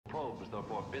the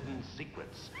forbidden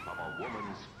secrets of a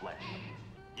woman's flesh.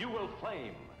 You will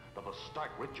flame the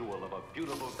stark ritual of a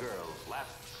beautiful girl's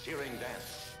last searing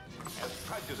dance, as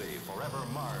tragedy forever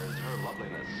mars her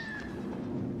loveliness.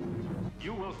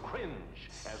 You will cringe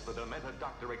as the demented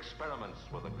doctor experiments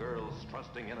with a girl's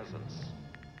trusting innocence.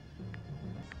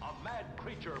 A mad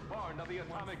creature born of the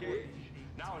atomic age,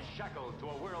 now shackled to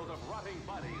a world of rotting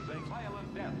bodies and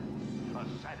violent death. A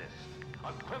sadist,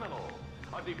 a criminal,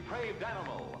 a depraved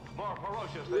animal, more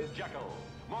ferocious than Jekyll,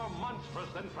 more monstrous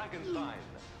than Frankenstein,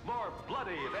 more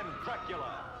bloody than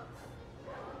Dracula.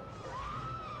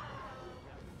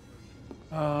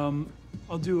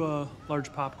 I'll do a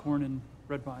large popcorn and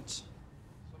red vines.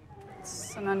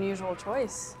 It's an unusual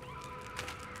choice.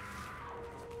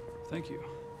 Thank you.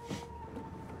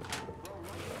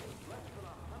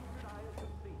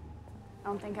 I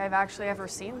don't think I've actually ever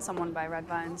seen someone buy red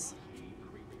vines.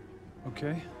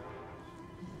 Okay.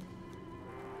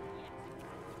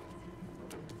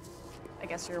 I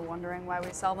guess you're wondering why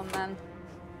we sell them then,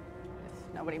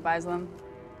 if nobody buys them.